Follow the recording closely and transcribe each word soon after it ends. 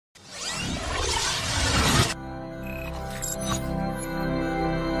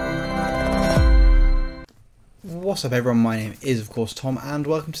What's up everyone, my name is of course Tom and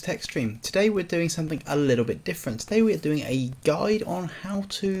welcome to TechStream. Today we're doing something a little bit different. Today we're doing a guide on how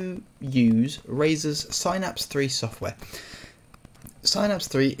to use Razer's Synapse 3 software. Synapse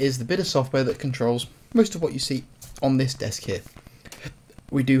 3 is the bit of software that controls most of what you see on this desk here.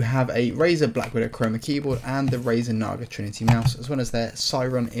 We do have a Razer Black Widow Chroma keyboard and the Razer Naga Trinity mouse, as well as their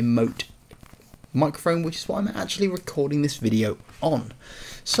Siren Emote microphone, which is what I'm actually recording this video on.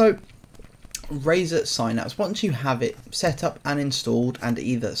 So Razer Synapse, once you have it set up and installed and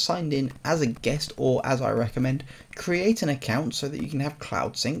either signed in as a guest or, as I recommend, create an account so that you can have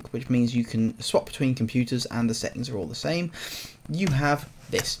cloud sync, which means you can swap between computers and the settings are all the same. You have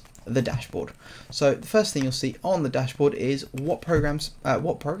this, the dashboard. So the first thing you'll see on the dashboard is what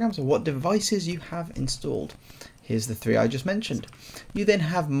devices you have installed. Here's the three I just mentioned. You then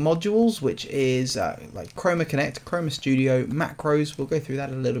have modules, which is like Chroma Connect, Chroma Studio, macros. We'll go through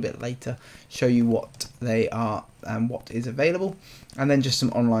that a little bit later, show you what they are and what is available, and then just some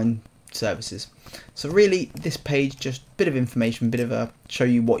online services. So really this page, just a bit of information, bit of a show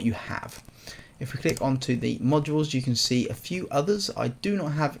you what you have. If we click onto the modules, you can see a few others I do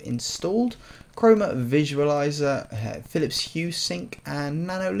not have installed. Chroma Visualizer, Philips Hue Sync and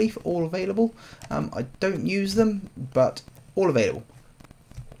Nanoleaf, all available. I don't use them, but all available.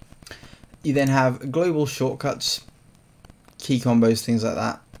 You then have global shortcuts, key combos, things like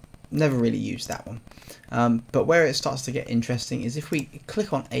that. Never really used that one. But where it starts to get interesting is if we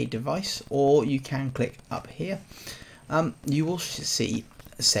click on a device, or you can click up here, you will see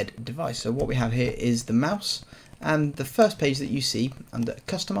said device. So what we have here is the mouse, and the first page that you see under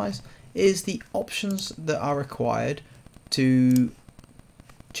Customize is the options that are required to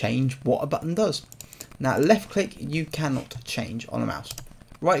change what a button does. Now left click you cannot change on a mouse.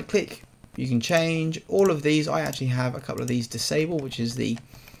 Right click you can change all of these. I actually have a couple of these disabled, which is the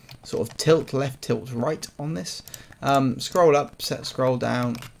sort of tilt left, tilt right on this. Scroll up, set scroll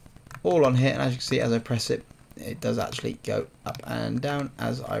down, all on here, and as you can see, as I press it, it does actually go up and down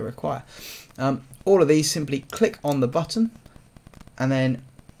as I require. All of these, simply click on the button, and then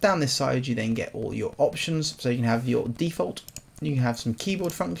down this side you then get all your options. So you can have your default, you can have some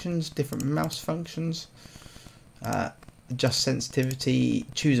keyboard functions, different mouse functions, adjust sensitivity,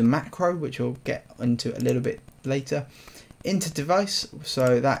 choose a macro, which we'll get into a little bit later. Into device,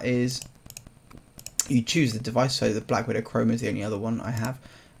 so that is, you choose the device, so the Black Widow Chroma is the only other one I have,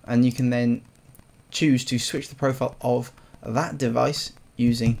 and you can then choose to switch the profile of that device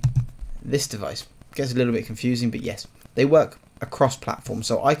using this device. Gets a little bit confusing, but yes, they work across platforms,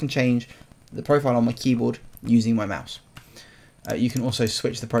 so I can change the profile on my keyboard using my mouse. You can also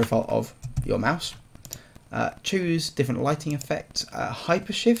switch the profile of your mouse, choose different lighting effects,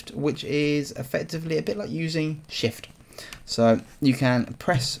 hyper shift, which is effectively a bit like using shift. So you can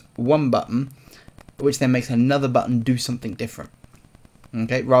press one button, which then makes another button do something different.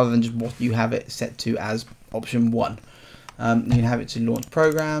 Okay, rather than just what you have it set to as option 1. You can have it to launch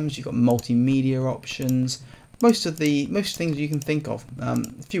programs. You've got multimedia options, most things you can think of. A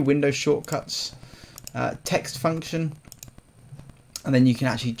few Windows shortcuts, text function, and then you can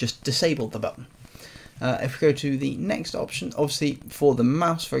actually just disable the button. If we go to the next option, obviously for the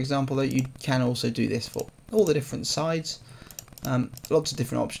mouse, for example, though, you can also do this for all the different sides. Lots of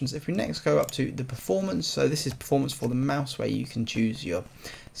different options. If we next go up to the performance, so this is performance for the mouse, where you can choose your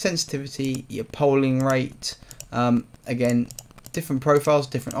sensitivity, your polling rate, again, different profiles,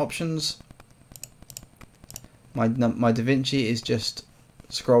 different options. My DaVinci is just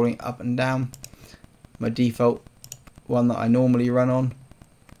scrolling up and down. My default one that I normally run on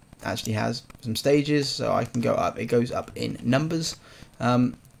actually has some stages, so I can go up, it goes up in numbers.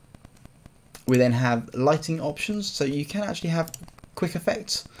 We then have lighting options, so you can actually have quick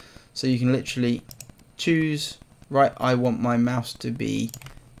effects, so you can literally choose, right, I want my mouse to be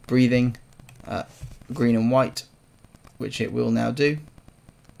breathing green and white, which it will now do,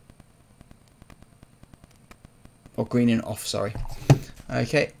 or green and off, sorry.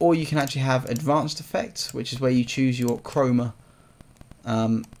 Okay, or you can actually have advanced effects, which is where you choose your Chroma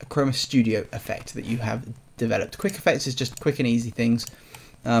Studio effect that you have developed. Quick effects is just quick and easy things.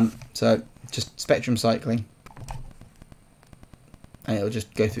 So just spectrum cycling, and it'll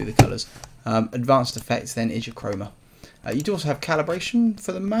just go through the colours. Advanced effects then is your chroma. You do also have calibration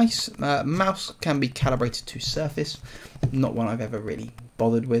for the mouse. Mouse can be calibrated to surface, not one I've ever really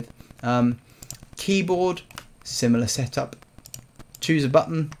bothered with. Keyboard, similar setup. Choose a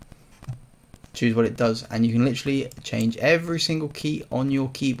button, choose what it does, and you can literally change every single key on your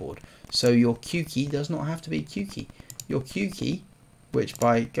keyboard. So your Q key does not have to be Q key. Your Q key, which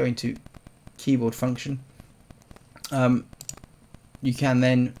by going to keyboard function, you can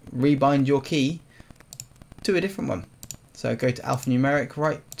then rebind your key to a different one. So go to alphanumeric,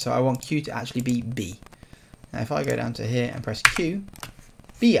 right? So I want Q to actually be B. Now if I go down to here and press Q,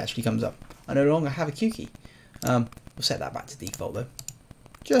 B actually comes up. I no longer have a Q key. We'll set that back to default though,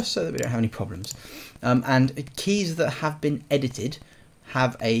 just so that we don't have any problems. And keys that have been edited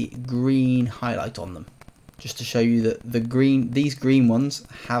have a green highlight on them, just to show you that these green ones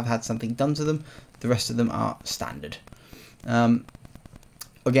have had something done to them. The rest of them are standard.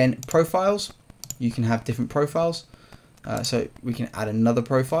 Again, profiles, you can have different profiles. So we can add another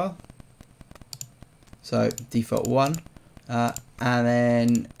profile. So default 1. And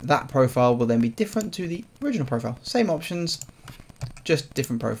then that profile will then be different to the original profile. Same options, just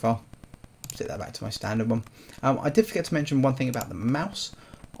different profile. Set that back to my standard one. I did forget to mention one thing about the mouse.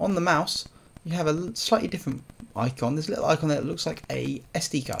 On the mouse, you have a slightly different icon. There's a little icon there that looks like a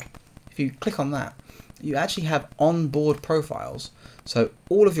SD card. If you click on that, you actually have onboard profiles. So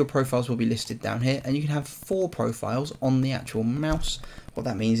all of your profiles will be listed down here, and you can have 4 profiles on the actual mouse. What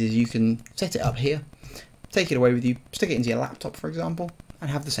that means is you can set it up here, take it away with you, stick it into your laptop, for example, and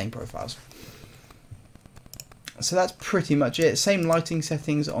have the same profiles. So that's pretty much it. Same lighting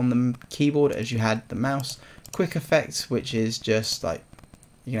settings on the keyboard as you had the mouse. Quick effects, which is just like,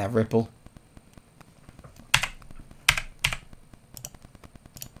 you can have ripple.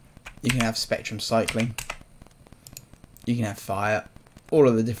 You can have spectrum cycling. You can have fire. All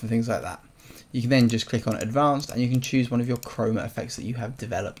of the different things like that. You can then just click on advanced and you can choose one of your chroma effects that you have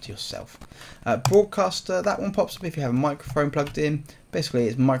developed yourself. Broadcaster, that one pops up if you have a microphone plugged in. Basically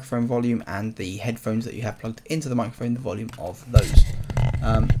it's microphone volume and the headphones that you have plugged into the microphone, the volume of those.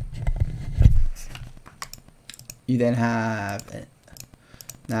 You then have,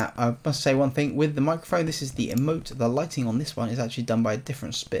 now I must say one thing with the microphone, this is the emote. The lighting on this one is actually done by a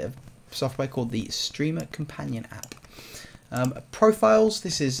different bit of software called the Streamer Companion app. Profiles,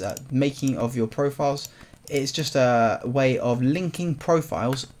 this is making of your profiles. It's just a way of linking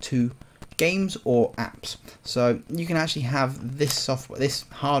profiles to games or apps. So you can actually have this software, this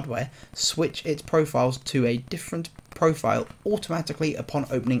hardware, switch its profiles to a different profile automatically upon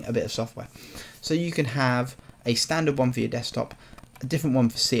opening a bit of software. So you can have a standard one for your desktop, a different one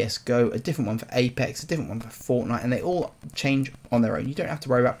for CSGO, a different one for Apex, a different one for Fortnite, and they all change on their own. You don't have to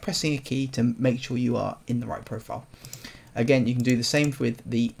worry about pressing a key to make sure you are in the right profile. Again, you can do the same with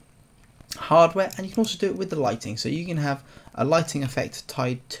the hardware, and you can also do it with the lighting. So you can have a lighting effect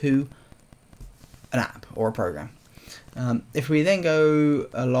tied to an app or a program. If we then go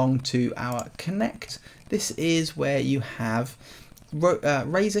along to our Connect, this is where you have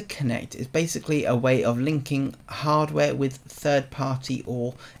Razer Connect. Is basically a way of linking hardware with third-party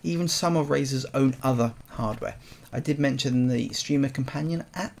or even some of Razer's own other hardware. I did mention the Streamer Companion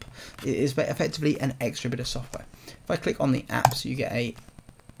app. It is effectively an extra bit of software. If I click on the apps, you get a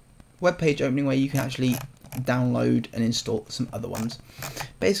web page opening where you can actually download and install some other ones.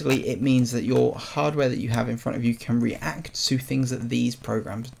 Basically, it means that your hardware that you have in front of you can react to things that these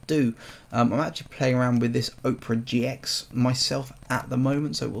programs do. I'm actually playing around with this Opera GX myself at the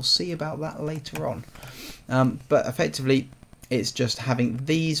moment, so we'll see about that later on. But effectively, it's just having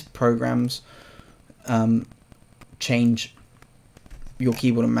these programs change your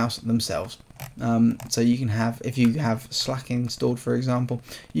keyboard and mouse themselves. So you can have, if you have Slack installed, for example,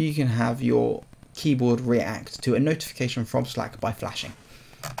 you can have your keyboard react to a notification from Slack by flashing.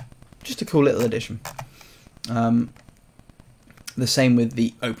 Just a cool little addition. The same with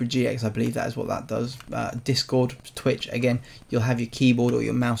the Opera GX, I believe that is what that does. Discord, Twitch, again, you'll have your keyboard or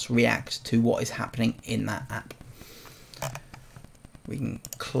your mouse react to what is happening in that app. We can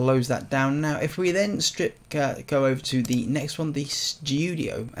close that down now. If we then go over to the next one, the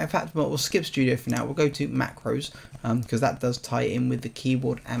Studio. In fact, we'll skip Studio for now. We'll go to macros because that does tie in with the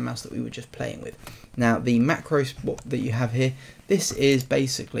keyboard and mouse that we were just playing with. Now, the macros that you have here, this is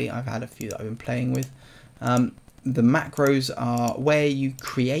basically, I've had a few that I've been playing with. The macros are where you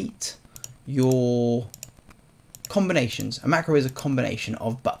create your combinations. A macro is a combination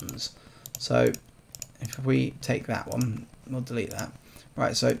of buttons. So if we take that one, we'll delete that.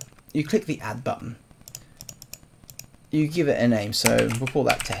 Right, so you click the add button. You give it a name, so we'll call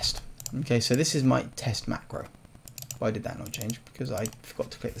that test. Okay, so this is my test macro. Why did that not change? Because I forgot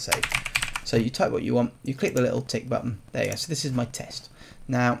to click the save. So you type what you want, you click the little tick button. There you go, so this is my test.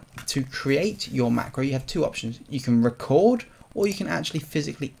 Now, to create your macro, you have two options. You can record, or you can actually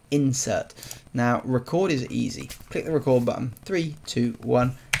physically insert. Now, record is easy. Click the record button, 3, 2,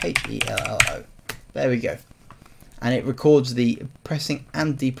 1, HELLO. There we go. And it records the pressing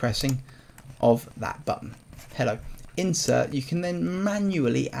and depressing of that button. Hello. Insert, you can then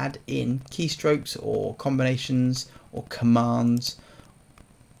manually add in keystrokes or combinations or commands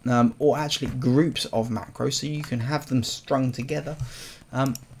or actually groups of macros, so you can have them strung together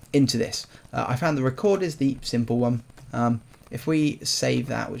into this. I found the record is the simple one. If we save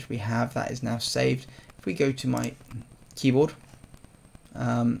that, which we have, that is now saved. If we go to my keyboard,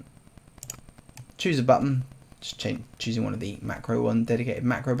 choose a button, just choosing one of the macro one, dedicated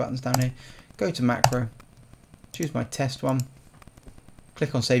macro buttons down here, go to macro, choose my test one,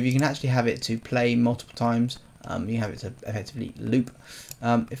 click on save. You can actually have it to play multiple times. You have it to effectively loop.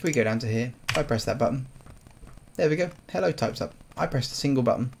 If we go down to here, I press that button, there we go, hello types up. I pressed a single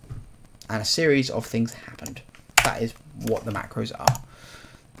button and a series of things happened. That is what the macros are.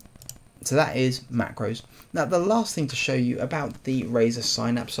 So that is macros. Now the last thing to show you about the Razer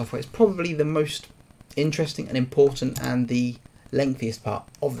Synapse software is probably the most interesting and important and the lengthiest part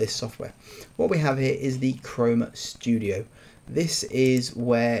of this software. What we have here is the Chroma Studio. This is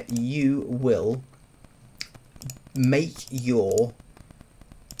where you will make your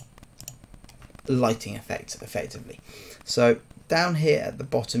lighting effects effectively. So down here at the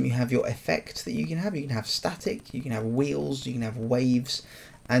bottom you have your effects that you can have. You can have static, you can have wheels, you can have waves,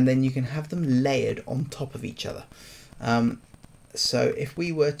 and then you can have them layered on top of each other. So if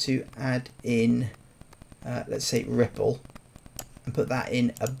we were to add in, let's say ripple, and put that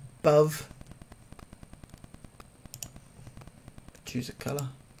in above, choose a colour,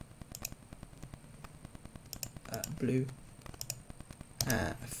 blue,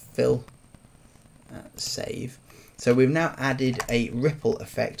 fill, save. So we've now added a ripple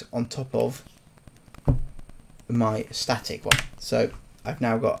effect on top of my static one. So I've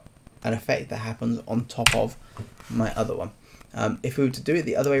now got an effect that happens on top of my other one. If we were to do it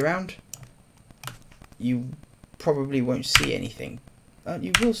the other way around, you probably won't see anything.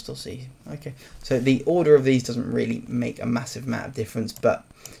 You will still see. Okay, so the order of these doesn't really make a massive amount of difference, but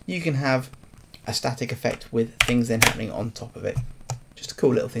you can have a static effect with things then happening on top of it. Just a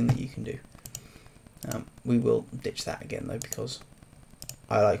cool little thing that you can do. We will ditch that again though, because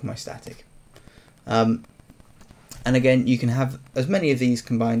I like my static. And again, you can have as many of these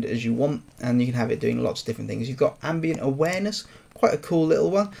combined as you want, and you can have it doing lots of different things. You've got ambient awareness, quite a cool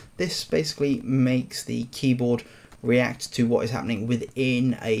little one. This basically makes the keyboard react to what is happening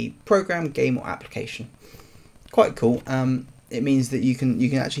within a program, game, or application. Quite cool. It means that you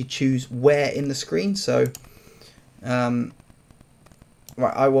can actually choose where in the screen. So right,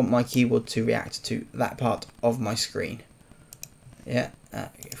 I want my keyboard to react to that part of my screen. Yeah,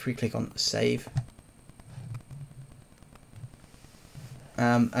 if we click on save,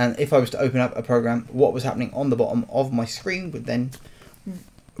 and if I was to open up a program, what was happening on the bottom of my screen would then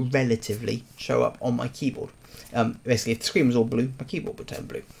relatively show up on my keyboard. Basically, if the screen was all blue, my keyboard would turn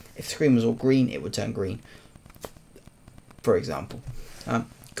blue. If the screen was all green, it would turn green, for example.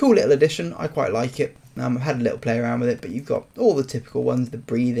 Cool little addition, I quite like it. I've had a little play around with it, but you've got all the typical ones: the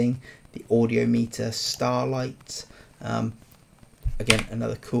breathing, the audio meter, starlight. Again,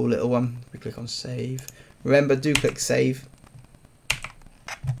 another cool little one. We click on save. Remember, do click save.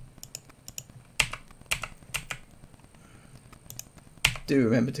 Do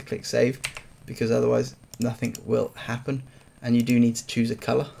remember to click save, because otherwise nothing will happen, and you do need to choose a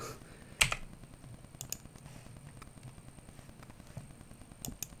colour.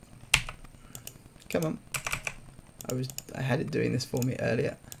 Come on, I had it doing this for me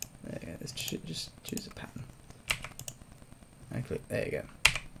earlier. There you go. Let's just choose a pattern. And click. There you go.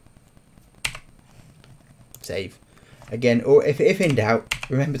 Save. Again, or if in doubt,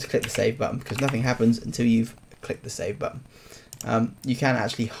 remember to click the save button, because nothing happens until you've clicked the save button. You can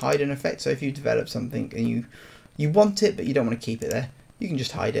actually hide an effect. So if you develop something and you want it but you don't want to keep it there, you can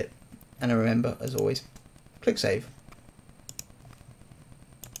just hide it. And remember, as always, click save.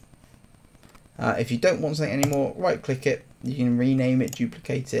 If you don't want something anymore, right click it. You can rename it,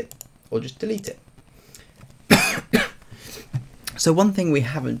 duplicate it, or just delete it. So one thing we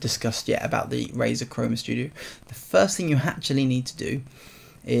haven't discussed yet about the Razer Chroma Studio, the first thing you actually need to do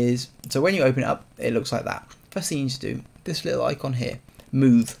is, so when you open it up, it looks like that. First thing you need to do, this little icon here,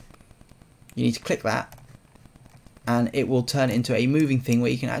 move. You need to click that, and it will turn into a moving thing where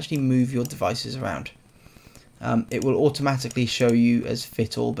you can actually move your devices around. It will automatically show you as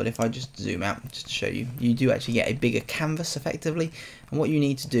fit all, but if I just zoom out just to show you, you do actually get a bigger canvas effectively. And what you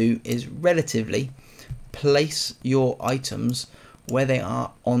need to do is relatively place your items where they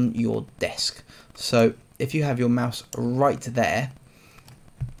are on your desk. So if you have your mouse right there,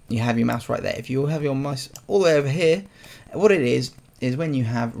 you have your mouse right there. If you have your mouse all the way over here, what it is when you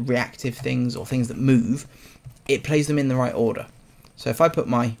have reactive things or things that move, it plays them in the right order. So if I put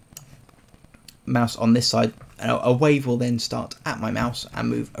my mouse on this side, a wave will then start at my mouse and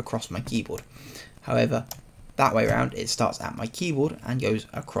move across my keyboard. However, That way around, it starts at my keyboard and goes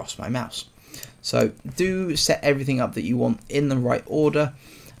across my mouse. So do set everything up that you want in the right order.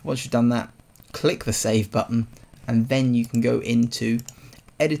 Once you've done that, click the save button, and then you can go into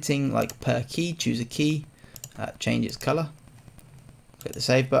editing, like per key, choose a key, change its color, click the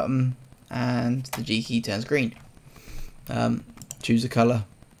save button, and the G key turns green. Choose a color,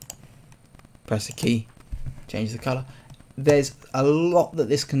 press a key, change the color. There's a lot that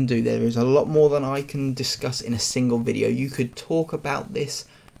this can do. There is a lot more than I can discuss in a single video. You could talk about this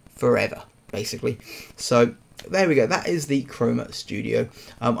forever, basically. So there we go. That is the Chroma Studio.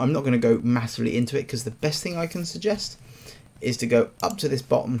 I'm not going to go massively into it because the best thing I can suggest is to go up to this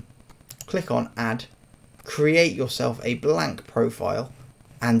bottom, click on add, create yourself a blank profile,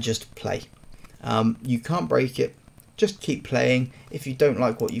 and just play. You can't break it. Just keep playing. If you don't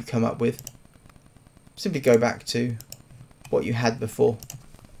like what you come up with, simply go back to what you had before,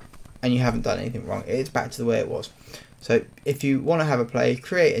 and you haven't done anything wrong. It's back to the way it was. So if you want to have a play,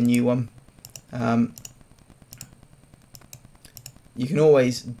 create a new one. You can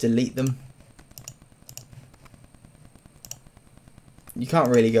always delete them. You can't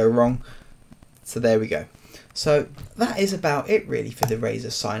really go wrong. So there we go. So that is about it really for the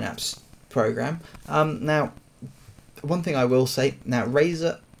Razer Synapse program. Now, one thing I will say, now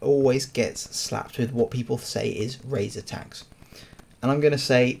Razer always gets slapped with what people say is Razer tax. And I'm going to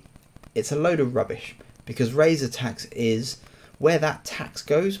say it's a load of rubbish, because Razer tax is, where that tax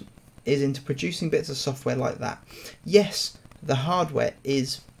goes is into producing bits of software like that. Yes, the hardware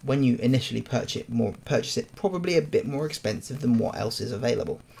is, when you initially purchase it, probably a bit more expensive than what else is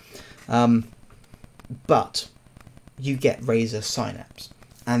available. But you get Razer Synapse,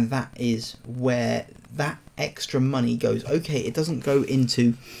 and that is where that extra money goes. Okay, it doesn't go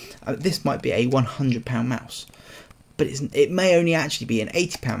into, this might be a £100 mouse, but it may only actually be an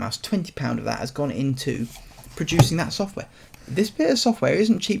 £80 mouse. £20 of that has gone into producing that software. This bit of software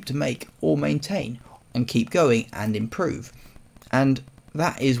isn't cheap to make or maintain and keep going and improve, and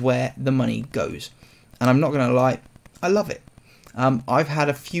that is where the money goes. And I'm not going to lie, I love it. I've had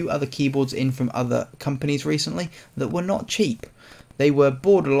a few other keyboards in from other companies recently that were not cheap. They were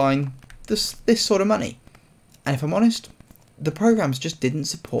borderline this sort of money. And if I'm honest, the programs just didn't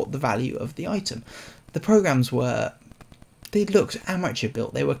support the value of the item. The programs they looked amateur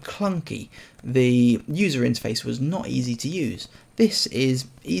built, they were clunky, the user interface was not easy to use. This is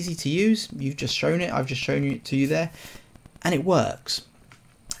easy to use, you've just shown it, I've just shown it to you there, and it works.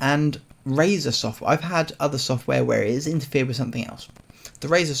 And Razer software, I've had other software where it has interfered with something else. The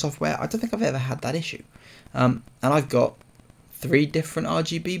Razer software, I don't think I've ever had that issue. And I've got 3 different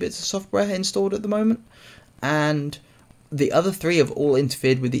RGB bits of software installed at the moment, and the other 3 have all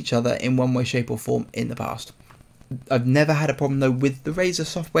interfered with each other in one way, shape or form in the past. I've never had a problem though with the Razer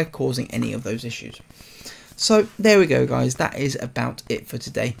software causing any of those issues. So there we go guys, that is about it for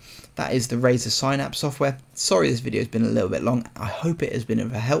today. That is the Razer Synapse software. Sorry this video has been a little bit long, I hope it has been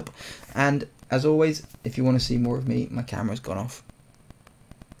of a help, and as always, if you want to see more of me, my camera's gone off.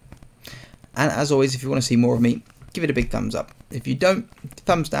 And as always, if you want to see more of me, give it a big thumbs up. If you don't,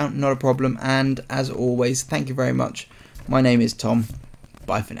 thumbs down, not a problem. And as always, thank you very much. My name is Tom.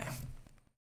 Bye for now.